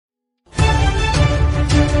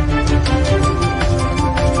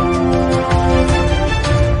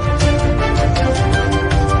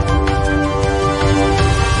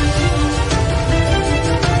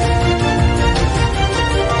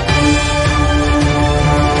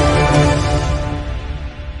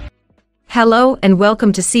Hello and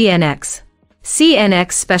welcome to CNX.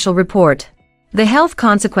 CNX Special Report. The health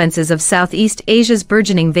consequences of Southeast Asia's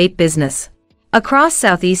burgeoning vape business. Across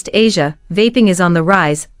Southeast Asia, vaping is on the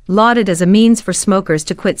rise, lauded as a means for smokers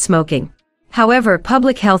to quit smoking. However,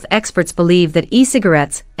 public health experts believe that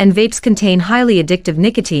e-cigarettes and vapes contain highly addictive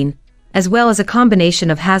nicotine, as well as a combination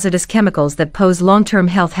of hazardous chemicals that pose long-term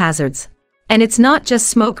health hazards. And it's not just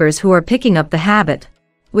smokers who are picking up the habit.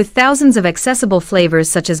 With thousands of accessible flavors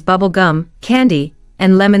such as bubble gum, candy,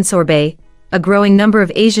 and lemon sorbet, a growing number of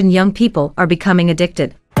Asian young people are becoming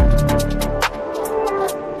addicted.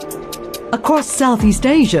 Across Southeast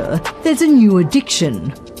Asia, there's a new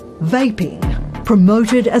addiction: vaping,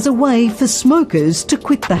 promoted as a way for smokers to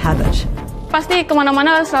quit the habit. Pasti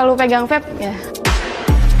kemana-mana selalu pegang vape ya.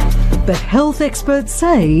 But health experts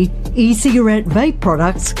say e-cigarette vape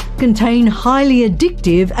products contain highly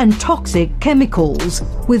addictive and toxic chemicals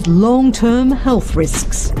with long-term health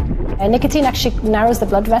risks. Nicotine actually narrows the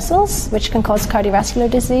blood vessels, which can cause cardiovascular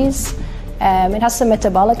disease. It has some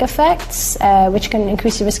metabolic effects, which can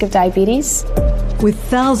increase the risk of diabetes. With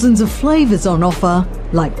thousands of flavours on offer,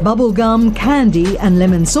 like bubblegum, candy and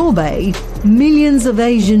lemon sorbet, millions of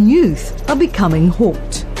Asian youth are becoming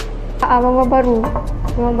hooked. Mama baru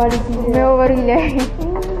gila.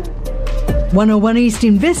 101 East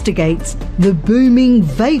investigates the booming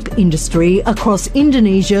vape industry across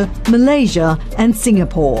Indonesia, Malaysia and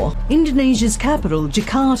Singapore. Indonesia's capital,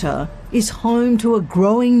 Jakarta, is home to a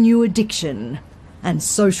growing new addiction. And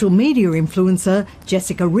social media influencer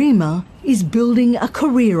Jessica Rima is building a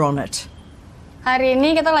career on it. Hari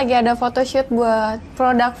ini kita lagi ada photoshoot buat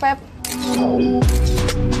produk vape.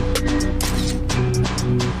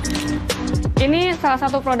 Ini salah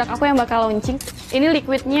satu produk aku yang bakal launching. Ini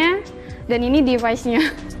liquidnya dan ini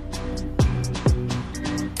device-nya.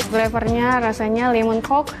 Flavornya rasanya lemon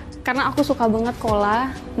coke karena aku suka banget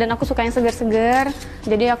cola dan aku suka yang segar-segar.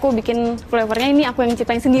 Jadi aku bikin flavornya ini aku yang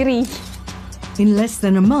ciptain sendiri. In less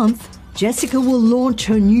than a month, Jessica will launch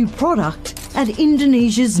her new product at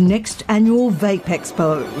Indonesia's next annual Vape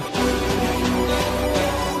Expo.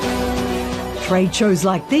 Trade shows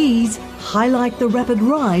like these highlight the rapid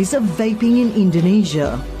rise of vaping in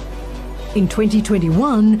Indonesia. In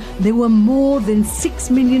 2021, there were more than 6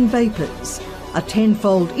 million vapers, a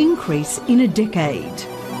tenfold increase in a decade.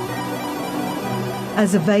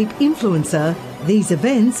 As a vape influencer, these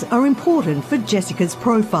events are important for Jessica's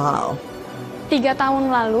profile. 3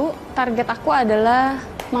 tahun lalu, target aku adalah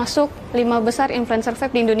masuk 5 besar influencer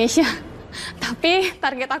vape di Indonesia. Tapi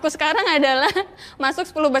target aku sekarang adalah masuk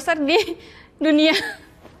 10 besar di dunia.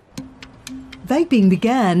 Vaping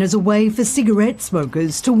began as a way for cigarette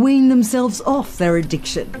smokers to wean themselves off their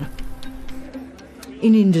addiction.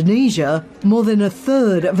 In Indonesia, more than a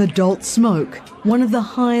third of adults smoke, one of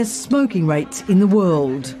the highest smoking rates in the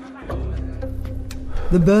world.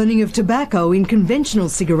 The burning of tobacco in conventional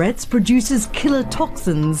cigarettes produces killer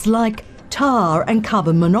toxins like tar and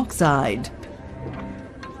carbon monoxide.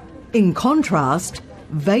 In contrast,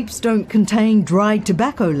 vapes don't contain dried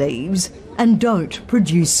tobacco leaves and don't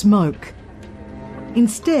produce smoke.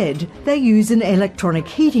 Instead, they use an electronic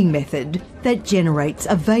heating method that generates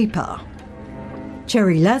a vapour.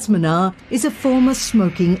 Cherry Lasmana is a former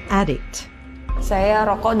smoking addict. Saya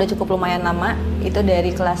rokok udah cukup lumayan lama, itu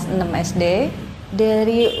dari kelas 6 SD.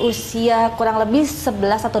 Dari usia kurang lebih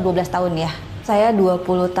 11 atau 12 tahun ya. Saya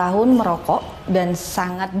 20 tahun merokok dan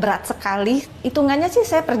sangat berat sekali. Hitungannya sih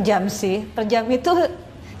saya per jam sih. Per jam itu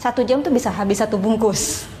 1 jam tuh bisa habis 1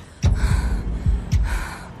 bungkus.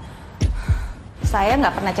 Saya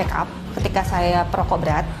nggak pernah check up ketika saya perokok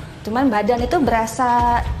berat. Cuman badan itu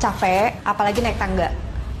berasa capek, apalagi naik tangga.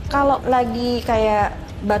 Kalau lagi kayak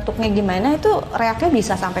batuknya gimana itu reaknya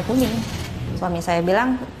bisa sampai kuning. Suami saya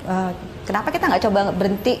bilang, kenapa kita nggak coba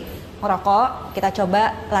berhenti merokok, kita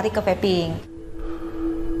coba lari ke vaping.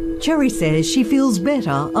 Cherry says she feels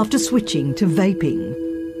better after switching to vaping.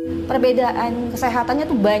 Perbedaan kesehatannya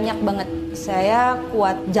tuh banyak banget. Saya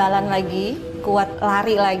kuat jalan lagi, kuat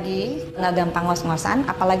lari lagi, nggak gampang ngos-ngosan,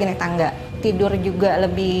 apalagi naik tangga. Tidur juga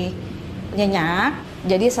lebih nyenyak.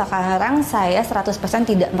 Jadi sekarang saya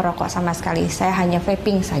 100% tidak merokok sama sekali. Saya hanya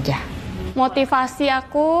vaping saja. Motivasi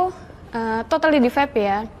aku totally di vape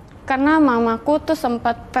ya. Karena mamaku tuh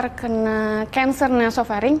sempat terkena cancer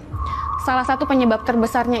nasofaring. Salah satu penyebab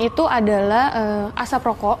terbesarnya itu adalah asap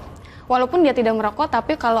rokok. Walaupun dia tidak merokok,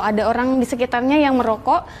 tapi kalau ada orang di sekitarnya yang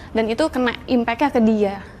merokok dan itu kena impact-nya ke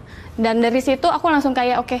dia. Dan dari situ aku langsung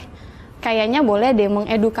kayak oke, kayaknya boleh deh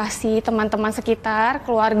mengedukasi teman-teman sekitar,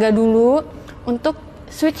 keluarga dulu untuk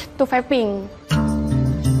switch to vaping.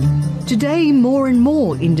 Today, more and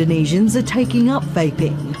more Indonesians are taking up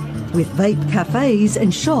vaping. with vape cafes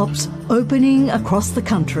and shops opening across the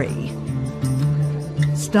country.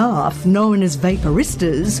 Staff, known as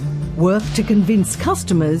vaporistas, work to convince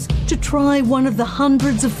customers to try one of the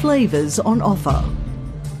hundreds of flavours on offer.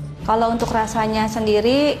 Kalau untuk rasanya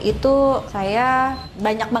sendiri itu saya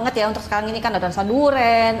banyak banget ya untuk sekarang ini kan ada rasa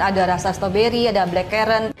durian, ada rasa strawberry, ada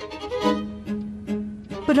blackcurrant.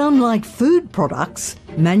 But unlike food products,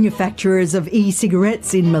 manufacturers of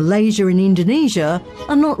e-cigarettes in Malaysia and Indonesia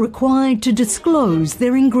are not required to disclose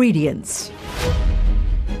their ingredients.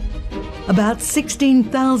 About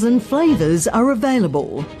 16,000 flavours are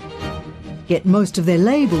available, yet most of their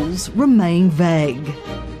labels remain vague.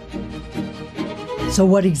 So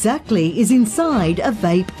what exactly is inside a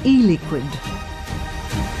vape e-liquid?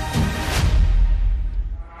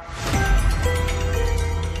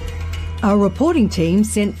 Our reporting team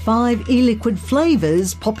sent 5 e-liquid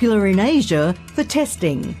flavours popular in Asia for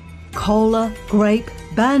testing: cola, grape,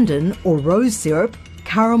 bandon or rose syrup,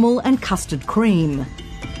 caramel and custard cream.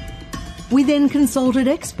 We then consulted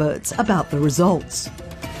experts about the results.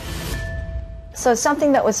 So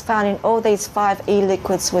something that was found in all these 5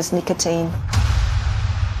 e-liquids was nicotine.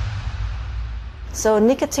 So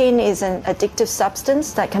nicotine is an addictive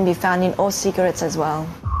substance that can be found in all cigarettes as well.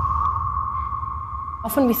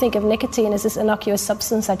 Often we think of nicotine as this innocuous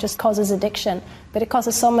substance that just causes addiction, but it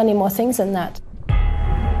causes so many more things than that.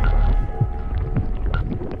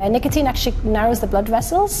 Nicotine actually narrows the blood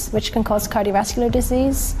vessels, which can cause cardiovascular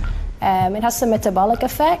disease. It has some metabolic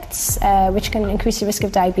effects, which can increase the risk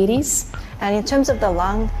of diabetes. And in terms of the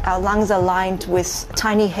lung, our lungs are lined with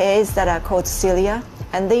tiny hairs that are called cilia,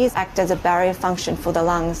 and these act as a barrier function for the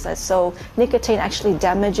lungs. So nicotine actually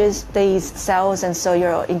damages these cells, and so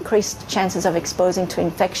you're increased chances of exposing to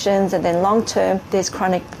infections, and then long term there's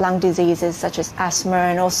chronic lung diseases such as asthma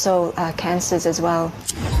and also cancers as well.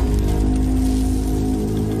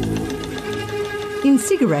 In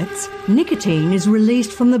cigarettes, nicotine is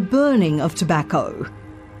released from the burning of tobacco.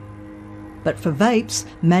 But for vapes,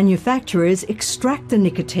 manufacturers extract the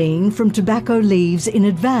nicotine from tobacco leaves in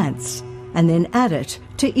advance and then add it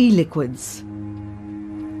to e-liquids.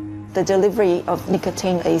 The delivery of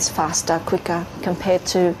nicotine is faster, quicker, compared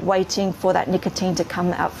to waiting for that nicotine to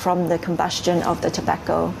come out from the combustion of the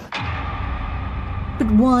tobacco. But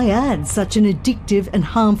why add such an addictive and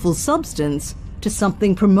harmful substance to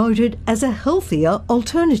something promoted as a healthier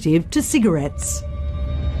alternative to cigarettes?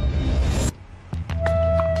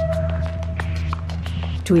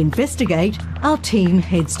 To investigate, our team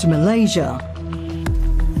heads to Malaysia,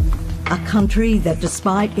 a country that,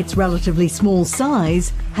 despite its relatively small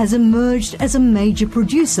size, has emerged as a major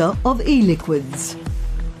producer of e-liquids.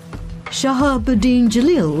 Shahabuddin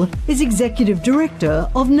Jalil is Executive Director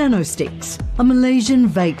of Nanosticks, a Malaysian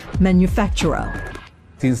vape manufacturer.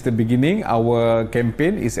 Since the beginning, our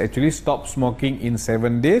campaign is actually stop smoking in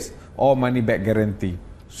 7 days or money back guarantee.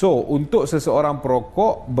 So, untuk seseorang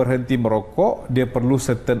perokok berhenti merokok, dia perlu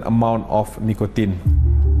certain amount of nicotine.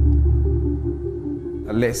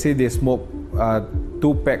 Let's say they smoke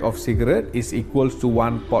 2 pack of cigarette is equals to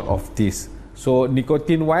 1 pot of this. So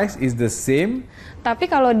nicotine wise is the same.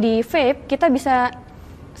 Tapi kalau di vape kita bisa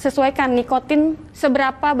sesuaikan nikotin,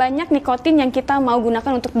 seberapa banyak nikotin yang kita mau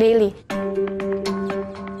gunakan untuk daily.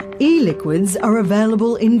 E-liquids are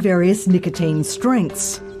available in various nicotine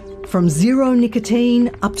strengths, from 0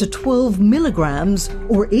 nicotine up to 12 milligrams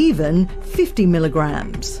or even 50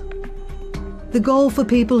 milligrams. The goal for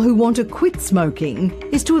people who want to quit smoking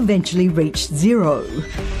is to eventually reach 0.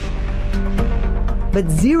 But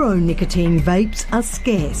 0 nicotine vapes are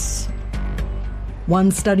scarce. One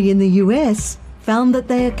study in the US found that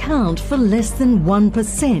they account for less than 1%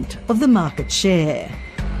 of the market share.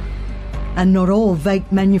 And not all vape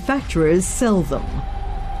manufacturers sell them.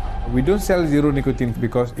 We don't sell 0 nicotine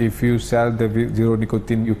because if you sell the 0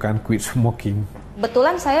 nicotine, you can't quit smoking.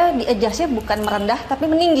 Betulan saya di adjustnya bukan merendah tapi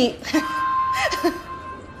meninggi.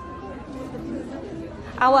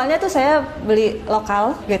 Awalnya tuh saya beli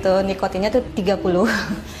lokal gitu, nikotinnya tuh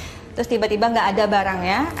 30. Terus tiba-tiba nggak ada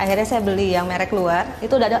barangnya, akhirnya saya beli yang merek luar,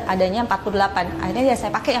 itu udah adanya 48. Akhirnya ya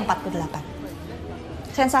saya pakai yang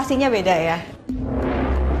 48. Sensasinya beda ya.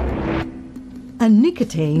 And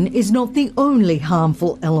nicotine is not the only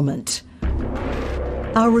harmful element.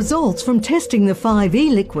 Our results from testing the 5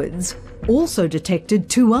 e-liquids also detected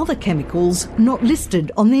 2 other chemicals not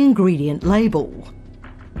listed on the ingredient label: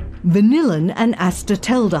 vanillin and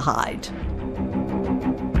acetaldehyde.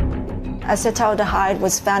 Acetaldehyde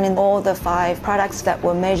was found in all the 5 products that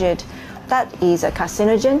were measured. That is a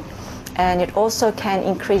carcinogen, and it also can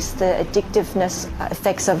increase the addictiveness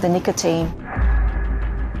effects of the nicotine.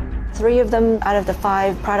 3 of them out of the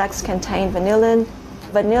 5 products contain vanillin,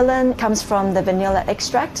 Vanillin comes from the vanilla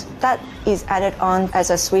extract. That is added on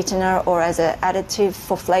as a sweetener or as an additive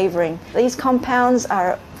for flavoring. These compounds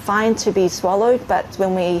are fine to be swallowed, but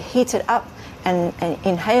when we heat it up and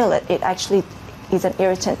inhale it, it actually is an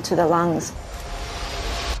irritant to the lungs.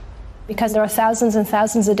 Because there are thousands and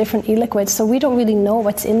thousands of different e-liquids, so we don't really know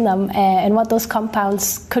what's in them and what those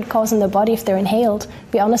compounds could cause in the body if they're inhaled.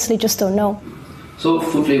 We honestly just don't know. So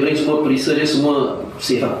food flavoring semua perisa dia semua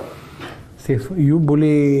safe lah? Safe. You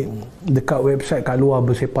boleh dekat website kat luar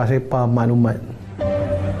bersepah-sepah maklumat.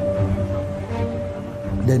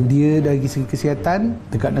 Dan dia dari segi kesihatan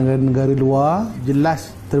dekat negara-negara luar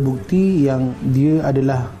jelas terbukti yang dia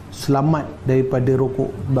adalah selamat daripada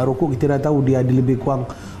rokok. Sebab rokok kita dah tahu dia ada lebih kurang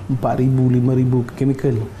 4,000, 5,000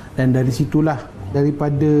 chemical. Dan dari situlah,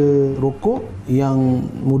 daripada rokok yang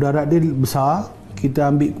mudarat dia besar,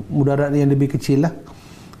 kita ambil mudarat yang lebih kecil lah,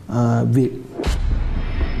 vape.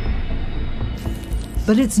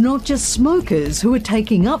 But it's not just smokers who are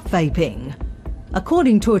taking up vaping.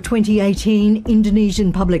 According to a 2018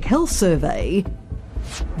 Indonesian public health survey,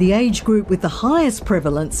 the age group with the highest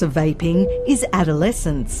prevalence of vaping is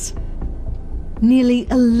adolescents. Nearly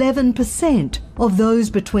 11% of those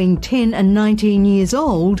between 10 and 19 years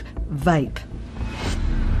old vape.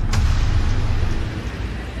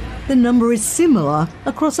 The number is similar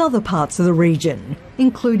across other parts of the region,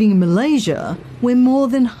 including Malaysia, where more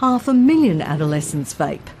than 500,000 adolescents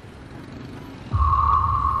vape.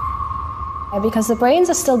 Because the brains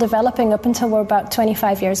are still developing up until we're about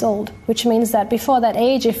 25 years old, which means that before that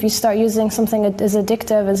age, if you start using something as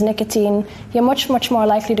addictive as nicotine, you're much, much more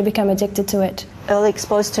likely to become addicted to it. Early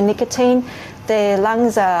exposed to nicotine, their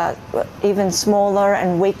lungs are even smaller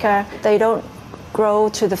and weaker. They don't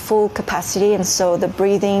grow to the full capacity, and so the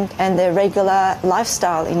breathing and their regular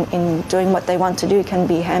lifestyle in doing what they want to do can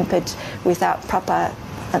be hampered without proper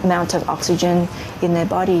amount of oxygen in their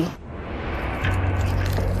body.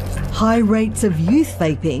 High rates of youth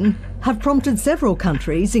vaping have prompted several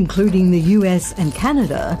countries, including the US and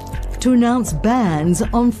Canada, to announce bans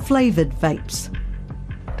on flavoured vapes.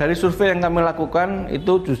 Dari survei yang kami lakukan,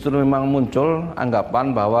 itu justru memang muncul anggapan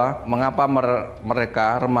bahwa mengapa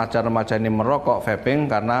mereka remaja-remaja ini merokok vaping,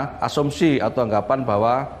 karena asumsi atau anggapan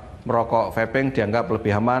bahwa merokok vaping dianggap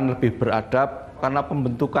lebih aman, lebih beradab, karena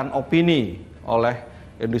pembentukan opini oleh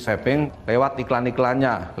industri vaping lewat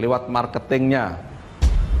iklan-iklannya, lewat marketingnya.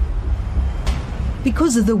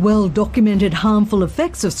 Because of the well-documented harmful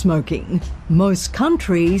effects of smoking, most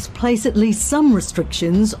countries place at least some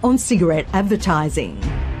restrictions on cigarette advertising.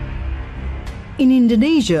 In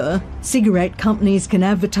Indonesia, cigarette companies can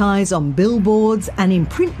advertise on billboards and in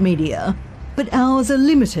print media, but ours are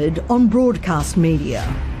limited on broadcast media.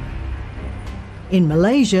 In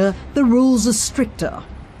Malaysia, the rules are stricter.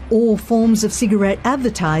 All forms of cigarette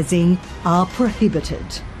advertising are prohibited.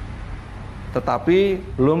 Tetapi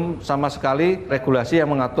belum sama sekali regulasi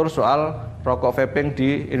yang mengatur soal rokok vaping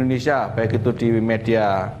di Indonesia, baik itu di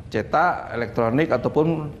media cetak, elektronik,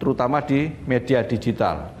 ataupun terutama di media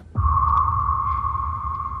digital.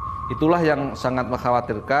 Itulah yang sangat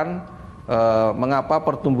mengkhawatirkan mengapa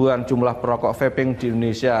pertumbuhan jumlah perokok vaping di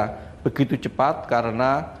Indonesia begitu cepat,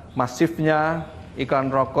 karena masifnya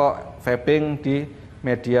iklan rokok vaping di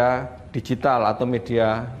media digital atau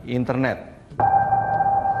media internet.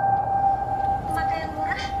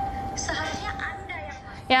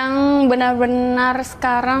 Yang benar-benar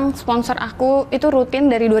sekarang sponsor aku itu rutin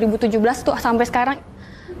dari 2017 tuh sampai sekarang.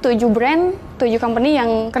 7 brand, 7 company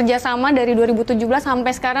yang kerjasama dari 2017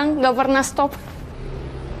 sampai sekarang nggak pernah stop.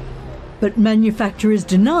 But manufacturers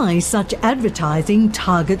deny such advertising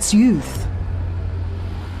targets youth.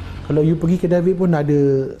 Kalau you pergi kedai vape pun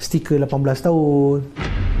ada stiker 18 tahun.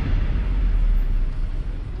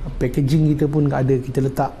 Packaging kita pun ada, kita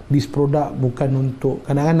letak this produk bukan untuk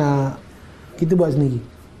kanak-kanak. Kita buat sendiri.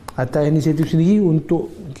 Atas inisiatif sendiri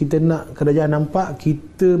untuk kita nak kerajaan nampak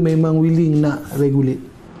kita memang willing nak regulate.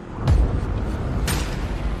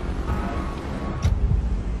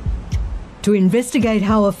 To investigate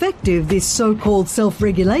how effective this so-called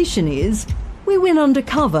self-regulation is, we went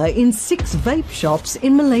undercover in 6 vape shops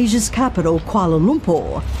in Malaysia's capital, Kuala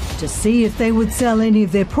Lumpur, to see if they would sell any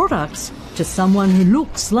of their products to someone who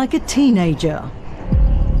looks like a teenager.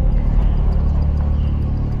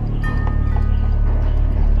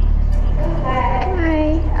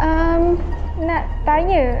 Nak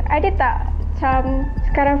tanya, ada tak macam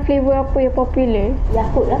sekarang flavour apa yang popular?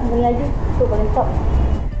 Yakult lah, Melayu. Tu paling top.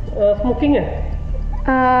 Smoking ke?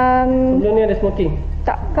 Sebelum ni ada smoking?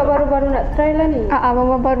 Tak. Kau baru-baru nak try lah ni?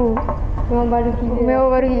 Memang baru. Memang baru gila. Memang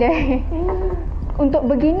baru gila. Untuk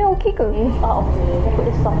beginner okey ke? Okey. Yakult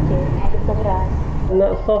dia soft je. Dia keras.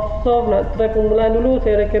 nak soft-soft, nak try permulaan dulu,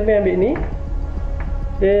 saya recommend ambil ni.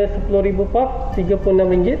 Dia 10,000 puff,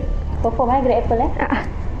 RM36. Perform grade apple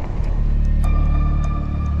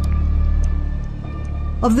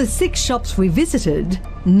Of the 6 shops we visited,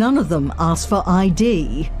 none of them asked for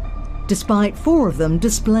ID, despite 4 of them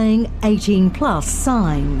displaying 18+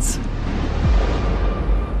 signs.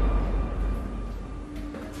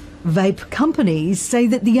 Vape companies say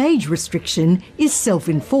that the age restriction is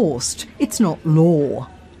self-enforced. It's not law.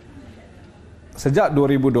 Sejak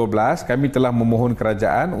 2012, kami telah memohon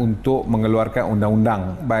kerajaan untuk mengeluarkan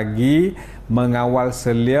undang-undang bagi mengawal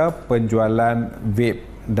selia penjualan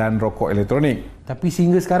vape dan rokok elektronik. Tapi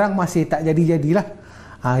sehingga sekarang masih tak jadi-jadilah.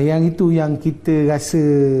 Yang itu yang kita rasa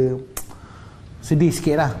sedih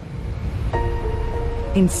sikitlah.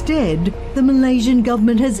 Instead, the Malaysian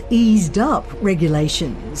government has eased up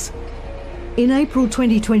regulations. In April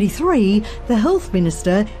 2023, the Health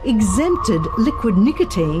Minister exempted liquid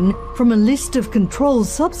nicotine from a list of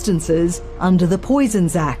controlled substances under the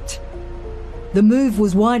Poisons Act. The move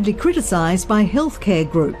was widely criticised by healthcare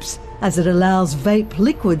groups, as it allows vape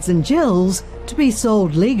liquids and gels to be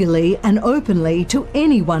sold legally and openly to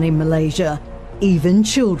anyone in Malaysia, even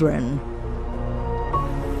children.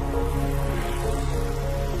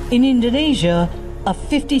 In Indonesia, a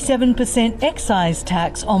 57% excise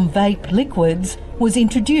tax on vape liquids was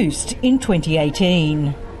introduced in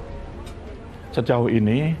 2018. Sejauh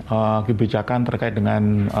ini, kebijakan terkait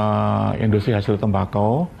dengan industri hasil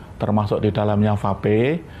tembakau, termasuk di dalamnya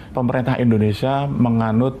vape, pemerintah Indonesia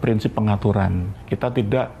menganut prinsip pengaturan. Kita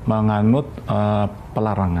tidak menganut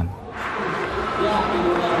pelarangan.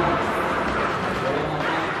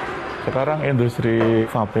 Sekarang industri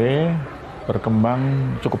vape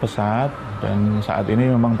berkembang cukup pesat dan saat ini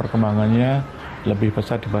memang perkembangannya lebih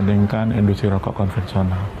pesat dibandingkan industri rokok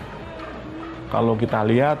konvensional. Kalau kita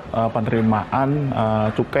lihat penerimaan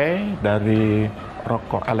cukai dari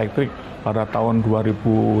rokok elektrik pada tahun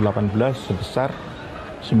 2018 sebesar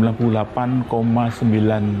 98,9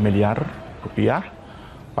 miliar rupiah,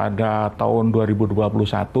 pada tahun 2021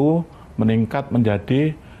 meningkat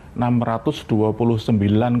menjadi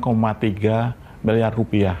 629,3 miliar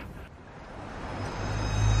rupiah.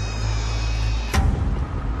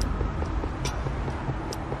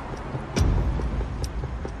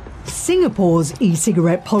 Singapore's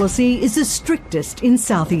e-cigarette policy is the strictest in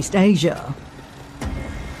Southeast Asia.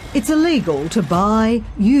 It's illegal to buy,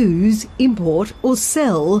 use, import or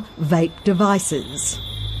sell vape devices.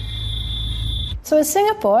 So in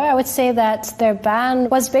Singapore, I would say that their ban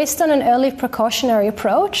was based on an early precautionary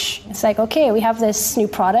approach. It's like, okay, we have this new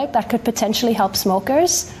product that could potentially help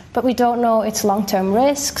smokers, but we don't know its long-term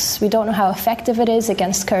risks. We don't know how effective it is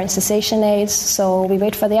against current cessation aids, so we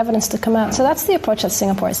wait for the evidence to come out. So that's the approach that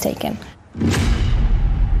Singapore has taken.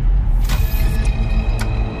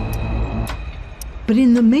 But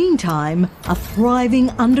in the meantime, a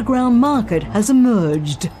thriving underground market has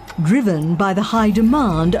emerged, driven by the high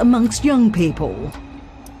demand amongst young people.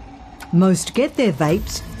 Most get their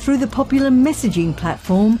vapes through the popular messaging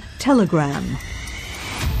platform Telegram.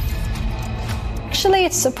 Actually,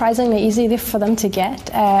 it's surprisingly easy for them to get.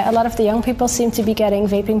 A lot of the young people seem to be getting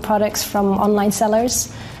vaping products from online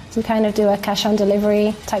sellers. We kind of do a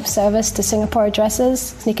cash-on-delivery type service to Singapore addresses,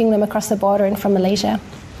 sneaking them across the border in from Malaysia.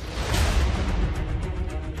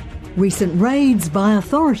 Recent raids by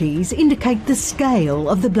authorities indicate the scale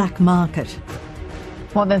of the black market.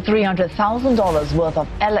 More than $300,000 worth of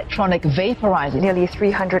electronic vaporizers. Nearly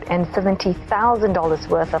 $370,000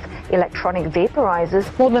 worth of electronic vaporizers.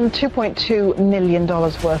 More than $2.2 million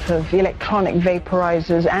worth of electronic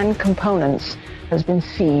vaporizers and components has been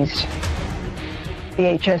seized.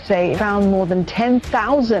 The HSA found more than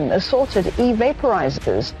 10,000 assorted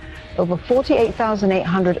e-vaporizers, over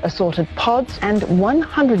 48,800 assorted pods and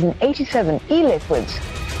 187 e-liquids.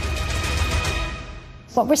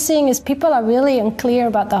 What we're seeing is people are really unclear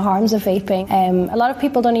about the harms of vaping. A lot of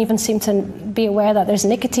people don't even seem to be aware that there's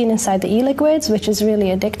nicotine inside the e-liquids, which is really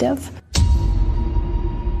addictive.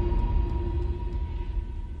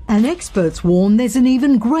 And experts warn there's an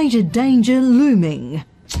even greater danger looming.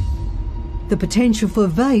 The potential for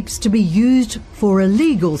vapes to be used for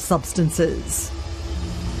illegal substances.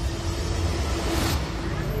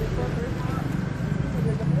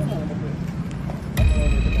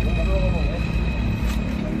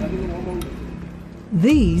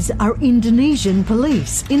 These are Indonesian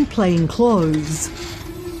police in plain clothes.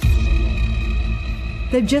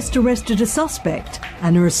 They've just arrested a suspect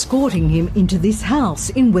and are escorting him into this house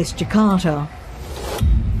in West Jakarta.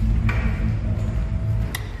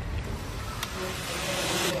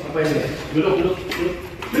 Duduk.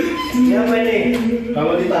 Siapa ini?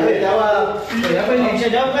 Kalau ditanya jawab. Siapa ini? Bisa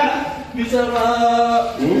jawab Kak? Bisa Pak.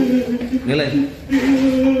 Nilai.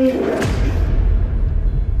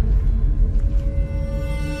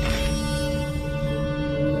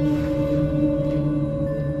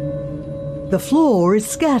 The floor is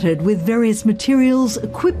scattered with various materials,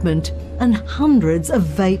 equipment, and hundreds of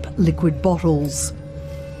vape liquid bottles.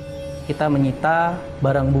 Kita menyita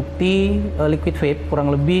barang bukti liquid vape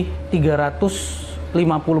kurang lebih 350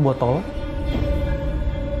 botol.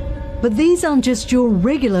 But these aren't just your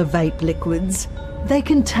regular vape liquids. They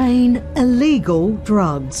contain illegal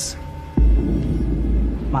drugs.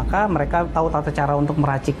 Maka mereka tahu tata cara untuk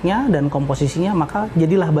meraciknya dan komposisinya, maka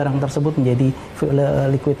jadilah barang tersebut menjadi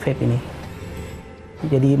liquid vape ini.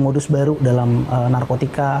 Jadi modus baru dalam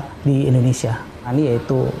narkotika di Indonesia. Ini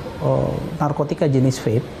yaitu narkotika jenis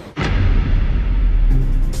vape.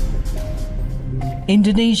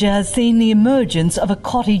 Indonesia has seen the emergence of a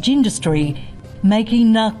cottage industry making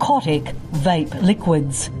narcotic vape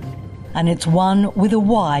liquids, and it's one with a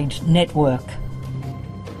wide network.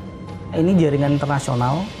 Ini jaringan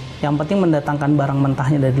internasional, yang penting mendatangkan barang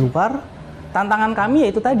mentahnya dari luar. Tantangan kami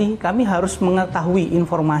yaitu tadi, kami harus mengetahui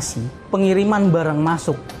informasi pengiriman barang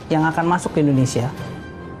masuk yang akan masuk ke Indonesia.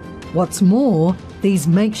 What's more,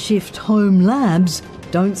 these makeshift home labs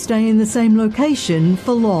don't stay in the same location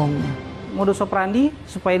for long. Modus operandi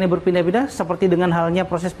supaya ini berpindah-pindah seperti dengan halnya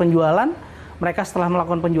proses penjualan. Mereka setelah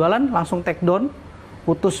melakukan penjualan langsung take down,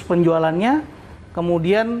 putus penjualannya,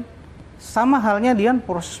 kemudian sama halnya dengan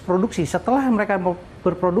proses produksi. Setelah mereka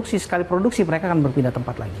berproduksi, sekali produksi mereka akan berpindah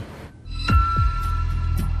tempat lagi.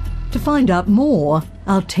 To find out more,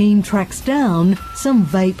 our team tracks down some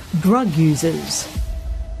vape drug users.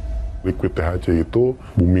 Liquid THC itu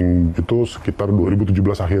booming itu sekitar 2017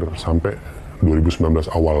 akhir sampai 2019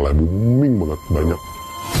 awal lah, booming banget, banyak.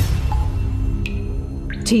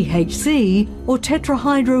 THC, or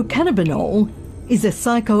tetrahydrocannabinol, is a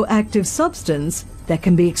psychoactive substance that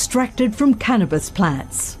can be extracted from cannabis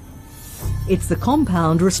plants. It's the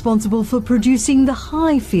compound responsible for producing the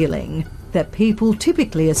high feeling that people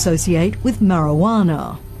typically associate with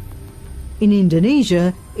marijuana. In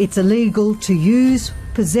Indonesia, it's illegal to use,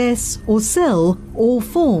 possess, or sell all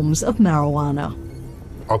forms of marijuana.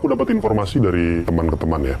 Aku dapat informasi dari teman ke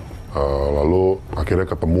teman ya. Lalu akhirnya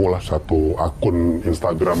ketemulah satu akun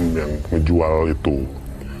Instagram yang ngejual itu.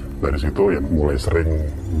 Dari situ ya mulai sering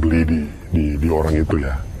beli di orang itu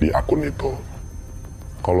ya, di akun itu.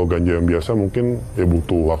 Kalau ganja yang biasa mungkin ya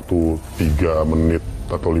butuh waktu 3 menit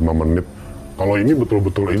atau 5 menit. Kalau ini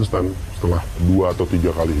betul-betul instan, setelah 2 atau 3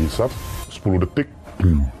 kali hisap, 10 detik.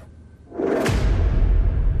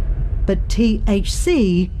 But THC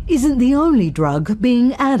isn't the only drug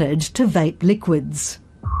being added to vape liquids.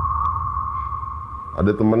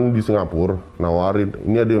 Ada teman di Singapura nawarin,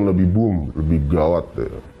 ini ada yang lebih boom, lebih gawat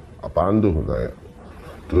deh. Apaan tuh kayak.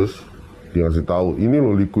 Terus dia ngasih tahu, ini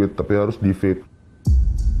loh liquid tapi harus di vape.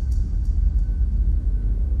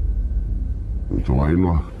 Cobain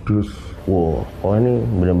lah. Terus, wow, oh ini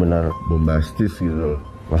benar-benar bombastis gitu.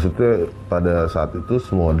 Maksudnya pada saat itu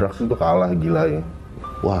semua drugs itu kalah gila ya.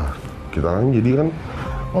 Wah, kita kan jadi kan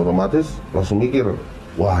otomatis langsung mikir,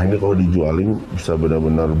 wah ini kalau dijualin bisa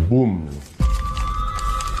benar-benar boom.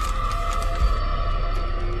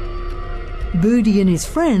 Budi and his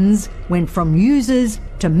friends went from users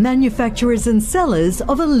to manufacturers and sellers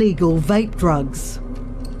of illegal vape drugs.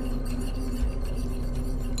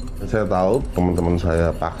 Saya tahu teman-teman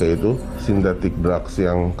saya pakai itu synthetic drugs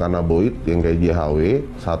yang cannabinoid yang kayak GHW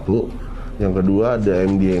satu, yang kedua ada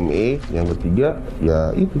MDMA, yang ketiga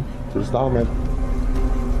ya itu crystal meth.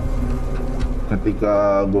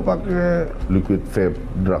 Ketika gue pakai liquid vape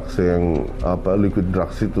drugs yang liquid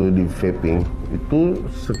drugs itu di vaping itu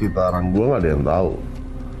sekitaran gue nggak ada yang tahu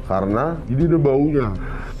karena jadi ada baunya.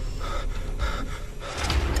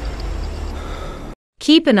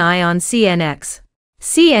 Keep an eye on CNX.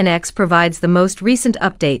 CNX provides the most recent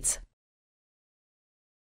updates.